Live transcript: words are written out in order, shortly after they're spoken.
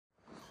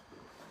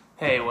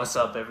Hey, what's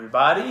up,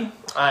 everybody?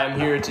 I'm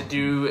here to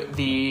do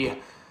the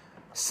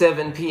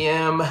 7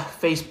 p.m.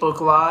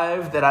 Facebook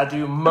Live that I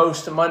do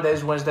most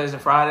Mondays, Wednesdays,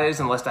 and Fridays,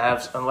 unless I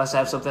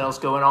have something else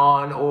going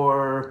on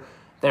or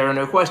there are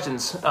no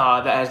questions.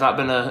 That has not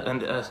been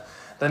the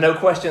no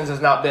questions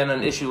has not been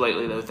an issue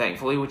lately, though,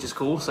 thankfully, which is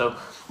cool. So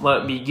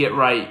let me get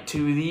right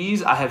to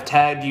these. I have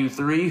tagged you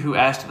three who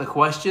asked the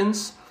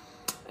questions.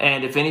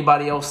 And if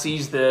anybody else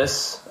sees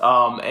this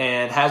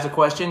and has a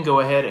question,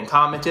 go ahead and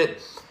comment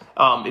it.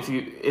 If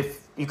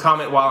you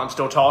comment while I'm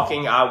still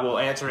talking, I will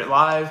answer it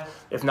live.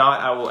 If not,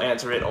 I will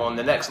answer it on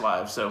the next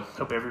live. So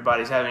hope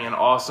everybody's having an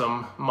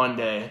awesome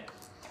Monday.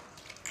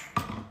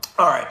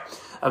 All right,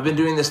 I've been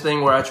doing this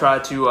thing where I try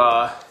to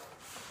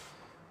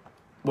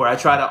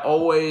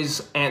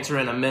always answer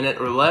in a minute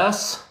or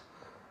less.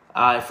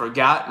 I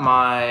forgot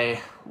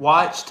my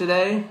watch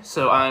today,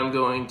 so I'm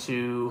gonna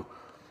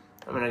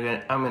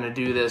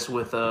do this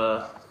with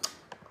a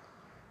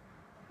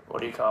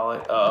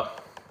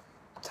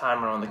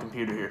timer on the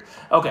computer here.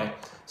 Okay,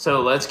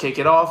 so let's kick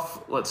it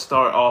off. Let's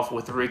start off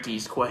with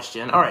Ricky's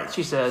question. All right,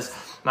 she says,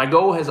 my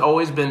goal has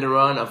always been to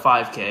run a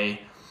 5K.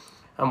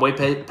 I'm way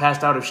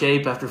past out of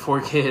shape after 4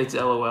 kids,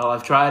 LOL.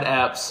 I've tried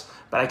apps,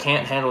 but I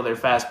can't handle their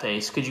fast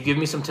pace. Could you give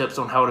me some tips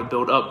on how to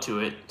build up to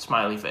it?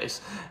 Smiley face.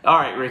 All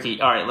right,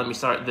 Ricky. All right, let me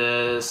start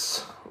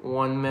this.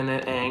 1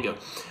 minute and go.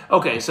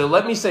 Okay, so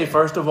let me say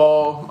first of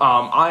all,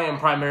 I am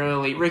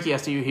primarily, Ricky, I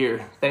see you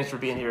here. Thanks for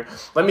being here.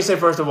 Let me say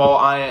first of all,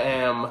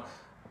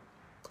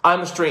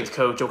 I'm a strength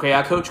coach, okay?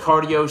 I coach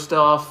cardio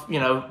stuff,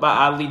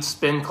 I lead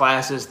spin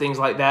classes, things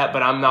like that,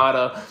 but I'm not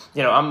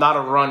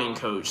a running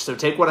coach. So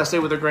take what I say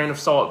with a grain of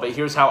salt, but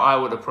here's how I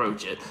would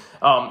approach it.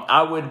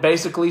 I would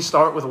basically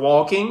start with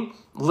walking,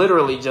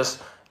 literally just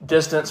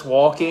distance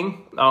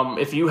walking.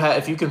 If you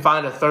can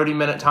find a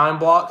 30-minute time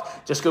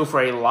block, just go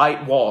for a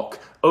light walk.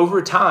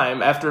 Over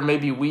time, after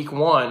maybe week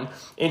 1,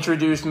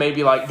 introduce maybe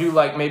a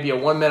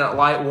 1 minute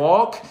light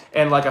walk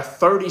and like a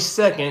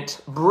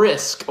 30-second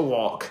brisk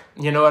walk.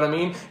 You know what I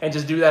mean? And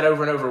just do that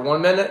over and over.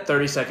 1 minute,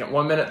 30 second,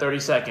 1 minute,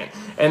 30 second.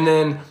 And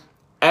then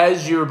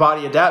as your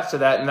body adapts to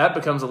that and that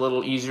becomes a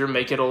little easier,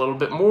 make it a little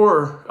bit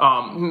more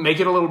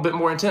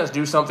intense.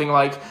 Do something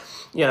like,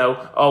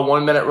 a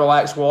 1 minute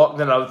relaxed walk,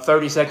 then a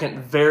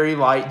 30-second very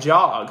light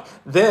jog.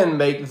 Then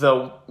make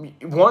the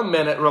 1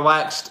 minute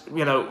relaxed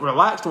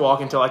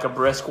walk into like a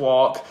brisk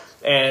walk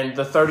and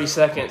the 30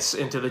 seconds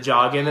into the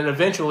jog. And then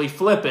eventually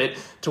flip it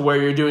to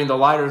where you're doing the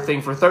lighter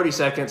thing for 30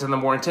 seconds and the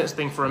more intense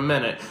thing for a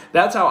minute.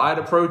 That's how I'd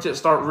approach it.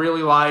 Start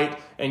really light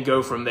and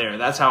go from there.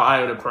 That's how I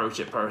would approach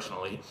it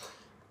personally.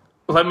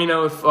 Let me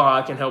know if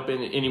I can help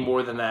any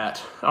more than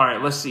that. All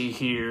right, let's see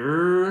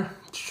here.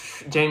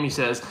 Jamie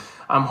says,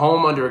 I'm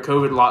home under a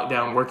COVID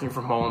lockdown, working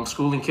from home,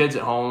 schooling kids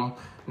at home,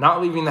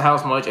 not leaving the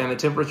house much, and the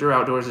temperature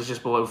outdoors is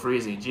just below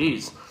freezing.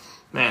 Jeez,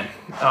 man.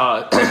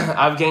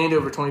 I've gained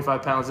over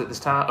 25 pounds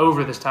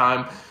over this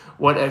time.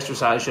 What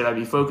exercise should I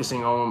be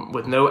focusing on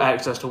with no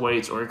access to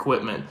weights or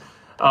equipment?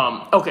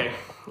 Okay,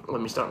 let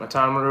me start my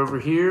timer over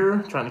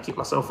here, trying to keep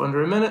myself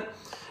under a minute.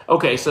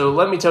 Okay, so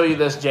let me tell you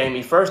this,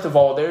 Jamie. First of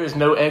all, there is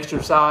no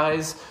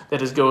exercise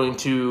that is going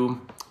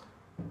to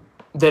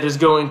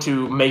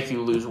make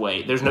you lose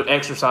weight. There's no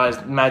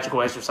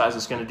magical exercise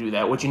that's going to do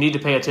that. What you need to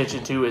pay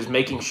attention to is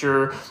making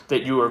sure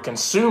that you are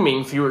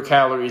consuming fewer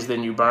calories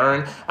than you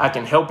burn. I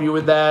can help you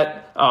with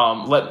that.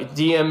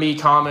 DM me,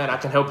 comment. I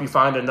can help you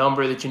find a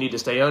number that you need to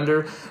stay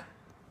under.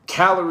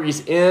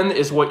 Calories in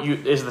is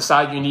the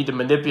side you need to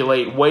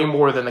manipulate way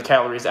more than the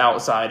calories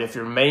outside if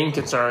your main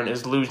concern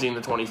is losing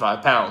the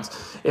 25 pounds.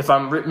 If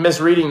I'm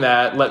misreading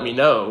that, let me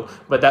know,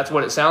 but that's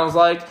what it sounds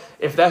like.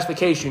 If that's the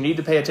case, you need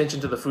to pay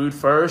attention to the food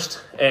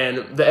first,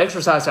 and the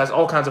exercise has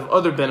all kinds of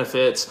other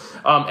benefits,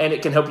 and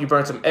it can help you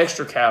burn some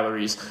extra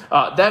calories.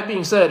 That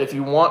being said, if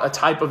you want a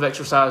type of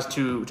exercise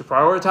to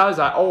prioritize,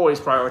 I always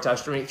prioritize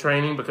strength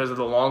training because of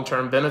the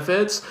long-term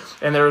benefits,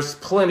 and there's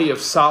plenty of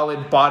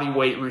solid body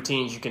weight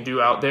routines you can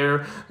do out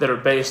there that are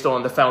based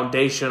on the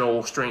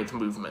foundational strength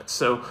movements.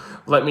 So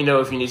let me know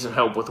if you need some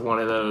help with one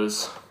of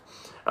those.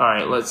 All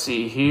right, let's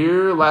see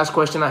here. Last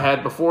question I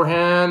had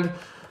beforehand.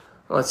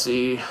 Let's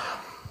see.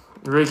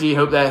 Ricky,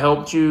 hope that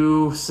helped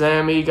you.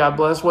 Sammy, God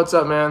bless. What's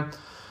up, man?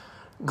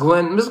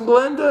 Miss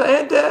Glenda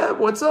and Deb,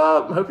 what's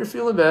up? Hope you're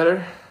feeling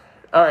better.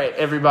 All right,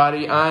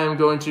 everybody, I am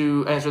going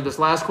to answer this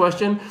last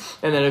question,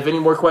 and then if any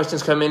more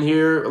questions come in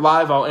here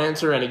live, I'll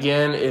answer. And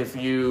again, if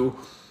you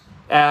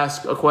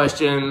ask a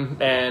question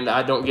and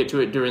I don't get to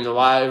it during the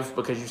live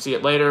because you see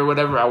it later or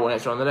whatever, I will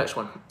answer on the next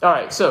one. All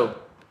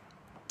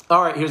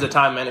right, here's a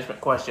time management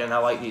question. I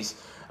like these.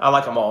 I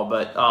like them all,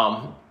 but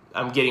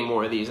I'm getting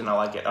more of these, and I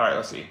like it. All right,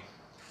 let's see.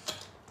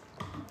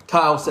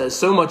 Kyle says,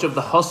 so much of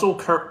the hustle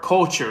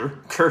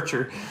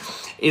culture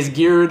is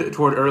geared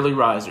toward early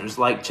risers.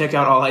 Like, check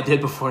out all I did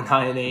before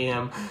 9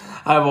 a.m.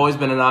 I've always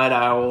been a night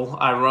owl.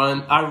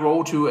 I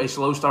roll to a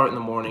slow start in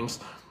the mornings,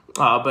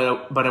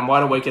 but I'm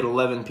wide awake at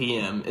 11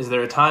 p.m. Is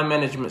there a time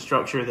management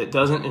structure that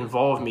doesn't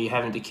involve me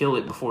having to kill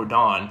it before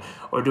dawn?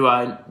 Or do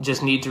I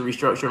just need to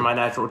restructure my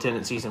natural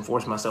tendencies and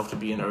force myself to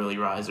be an early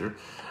riser?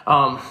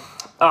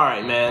 All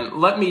right, man.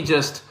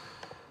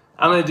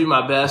 I'm going to do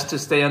my best to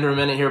stay under a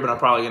minute here, but I'm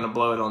probably going to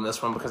blow it on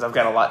this one because I've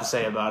got a lot to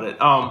say about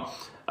it. All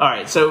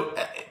right, so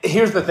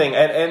here's the thing,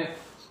 and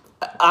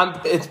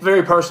it's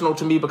very personal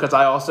to me because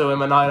I also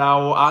am a night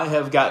owl. I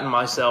have gotten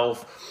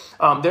myself.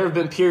 There have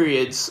been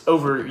periods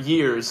over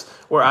years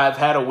where I've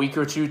had a week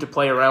or two to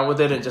play around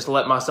with it and just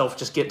let myself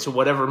just get to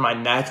whatever my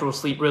natural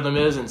sleep rhythm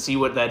is and see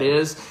what that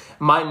is.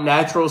 My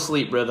natural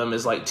sleep rhythm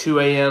is like 2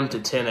 a.m. to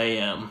 10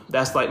 a.m.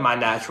 That's like my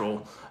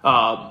natural.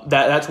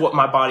 That's what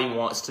my body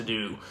wants to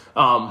do.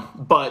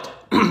 But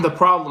the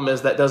problem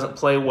is that doesn't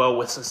play well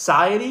with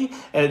society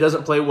and it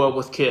doesn't play well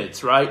with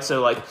kids, right?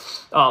 So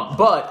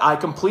but I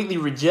completely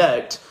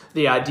reject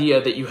the idea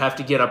that you have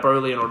to get up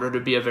early in order to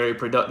be a very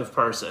productive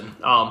person.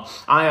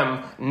 I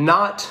am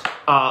not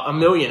a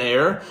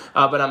millionaire,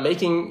 but I'm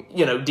making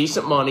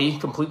decent money,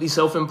 completely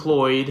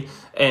self-employed,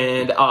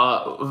 and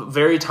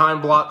very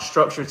time-blocked,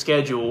 structured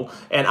schedule.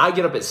 And I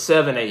get up at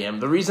 7 a.m.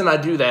 The reason I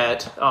do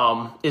that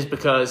is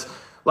because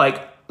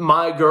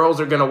my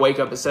girls are going to wake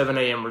up at 7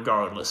 a.m.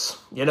 regardless.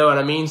 You know what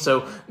I mean?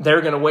 So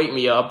they're going to wake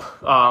me up.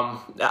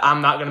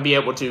 I'm not going to be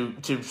able to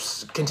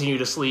continue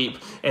to sleep,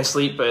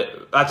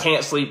 but I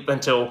can't sleep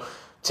until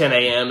 10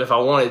 a.m. if I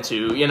wanted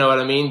to. You know what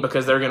I mean?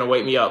 Because they're going to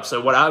wake me up. So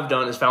what I've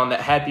done is found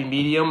that happy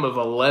medium of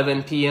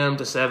 11 p.m.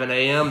 to 7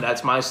 a.m.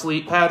 That's my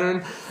sleep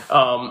pattern.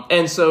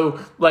 And so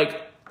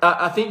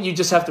I think you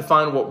just have to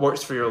find what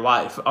works for your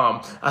life.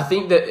 I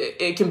think that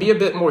it can be a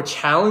bit more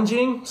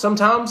challenging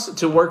sometimes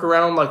to work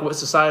around what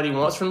society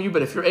wants from you.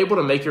 But if you're able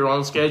to make your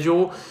own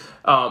schedule,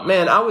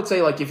 man, I would say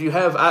if you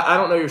have, I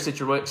don't know your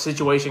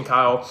situation,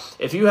 Kyle.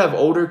 If you have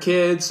older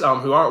kids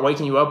who aren't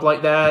waking you up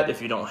like that,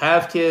 if you don't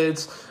have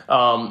kids,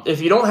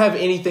 if you don't have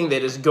anything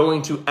that is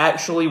going to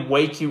actually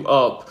wake you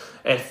up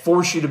and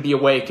force you to be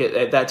awake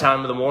at that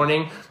time of the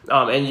morning,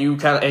 and you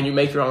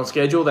make your own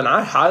schedule, then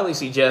I highly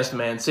suggest,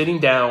 man, sitting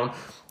down,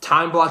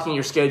 time blocking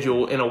your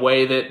schedule in a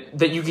way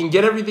that you can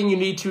get everything you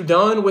need to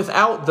done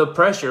without the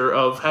pressure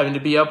of having to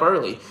be up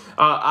early.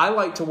 I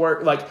like to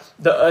work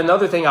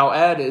another thing I'll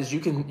add is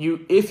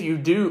if you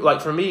do,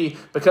 for me,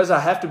 because I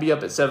have to be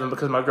up at 7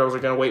 because my girls are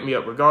going to wake me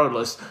up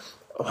regardless.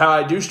 How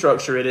I do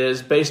structure it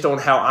is based on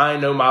how I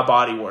know my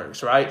body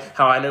works, right?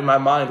 How I know my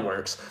mind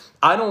works.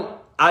 I'm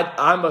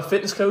a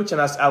fitness coach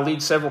and I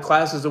lead several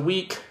classes a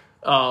week.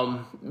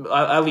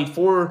 I lead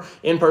 4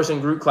 in-person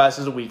group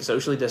classes a week,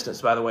 socially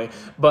distanced, by the way.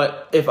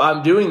 But if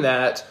I'm doing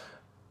that,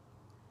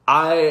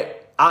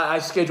 I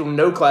schedule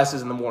no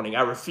classes in the morning.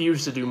 I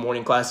refuse to do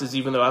morning classes,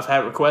 even though I've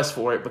had requests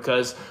for it,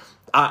 because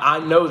I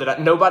know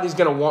that nobody's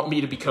going to want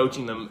me to be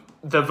coaching them.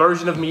 The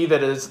version of me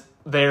that is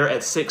there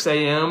at 6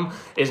 a.m.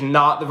 is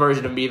not the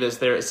version of me that's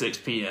there at 6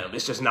 p.m.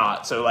 It's just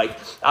not. So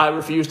I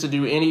refuse to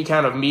do any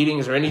kind of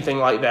meetings or anything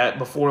like that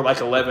before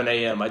 11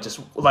 a.m. I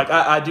just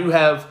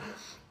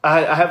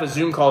I have a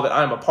Zoom call that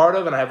I'm a part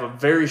of, and I have a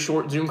very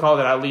short Zoom call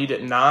that I lead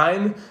at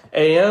 9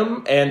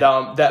 a.m. And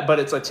but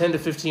it's a 10 to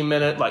 15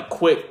 minute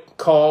quick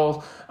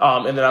call,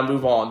 and then I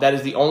move on. That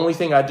is the only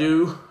thing I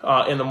do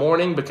in the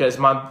morning because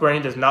my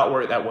brain does not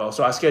work that well.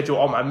 So I schedule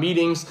all my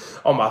meetings,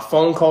 all my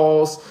phone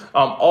calls,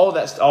 all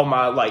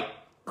my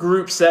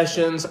group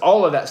sessions,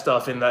 all of that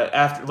stuff in the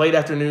late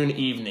afternoon,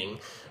 evening.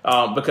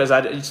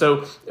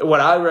 So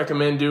what I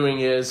recommend doing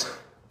is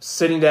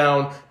sitting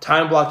down,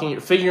 time blocking,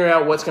 figuring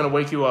out what's going to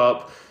wake you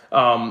up.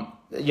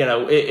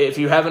 If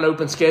you have an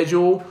open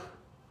schedule,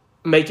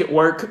 make it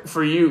work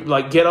for you.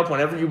 Get up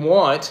whenever you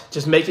want.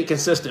 Just make it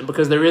consistent,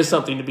 because there is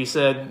something to be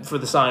said for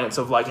the science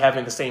of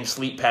having the same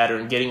sleep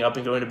pattern, getting up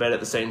and going to bed at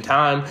the same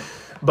time.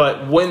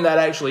 But when that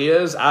actually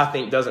is, I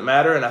think doesn't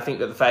matter. And I think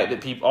that the fact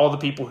that all the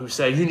people who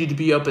say you need to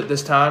be up at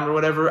this time or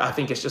whatever, I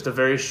think it's just a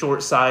very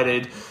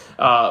short-sighted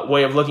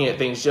way of looking at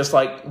things. Just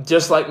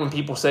like when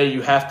people say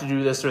you have to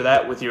do this or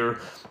that with your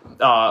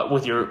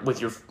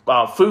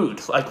food.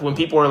 When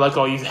people are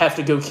oh, you have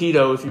to go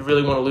keto if you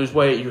really want to lose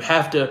weight. You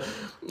have to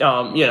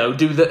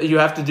you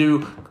have to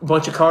do a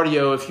bunch of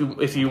cardio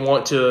if you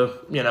want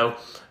to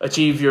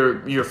achieve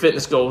your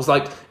fitness goals.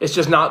 It's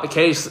just not the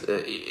case.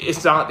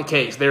 It's not the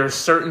case. There are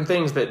certain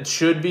things that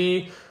should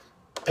be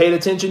paid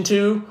attention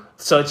to,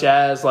 such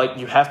as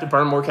you have to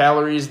burn more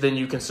calories than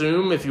you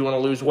consume if you want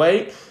to lose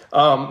weight.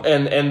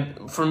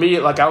 And for me,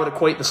 I would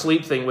equate the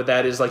sleep thing with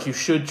that is you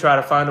should try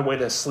to find a way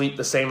to sleep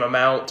the same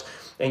amount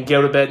and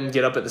go to bed and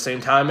get up at the same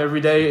time every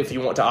day if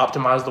you want to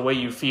optimize the way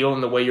you feel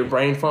and the way your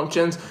brain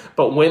functions.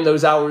 But when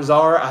those hours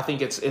are, I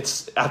think it's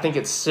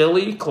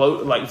silly,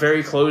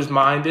 very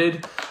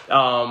closed-minded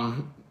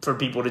for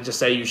people to just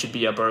say you should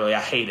be up early. I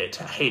hate it.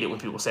 I hate it when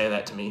people say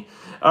that to me.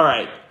 All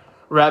right,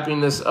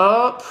 wrapping this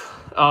up.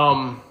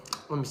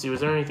 Let me see. Was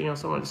there anything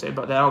else I wanted to say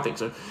about that? I don't think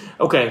so.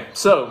 Okay,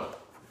 so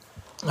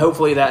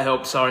hopefully that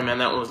helped. Sorry, man,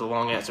 that one was a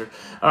long answer.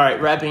 All right,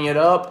 wrapping it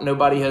up.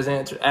 Nobody has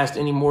asked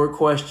any more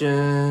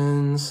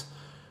questions.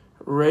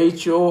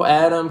 Rachel,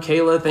 Adam,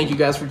 Kayla, thank you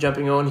guys for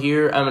jumping on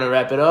here. I'm going to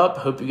wrap it up.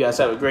 Hope you guys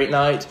have a great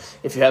night.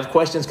 If you have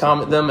questions,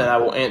 comment them, and I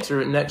will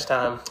answer it next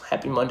time.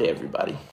 Happy Monday, everybody.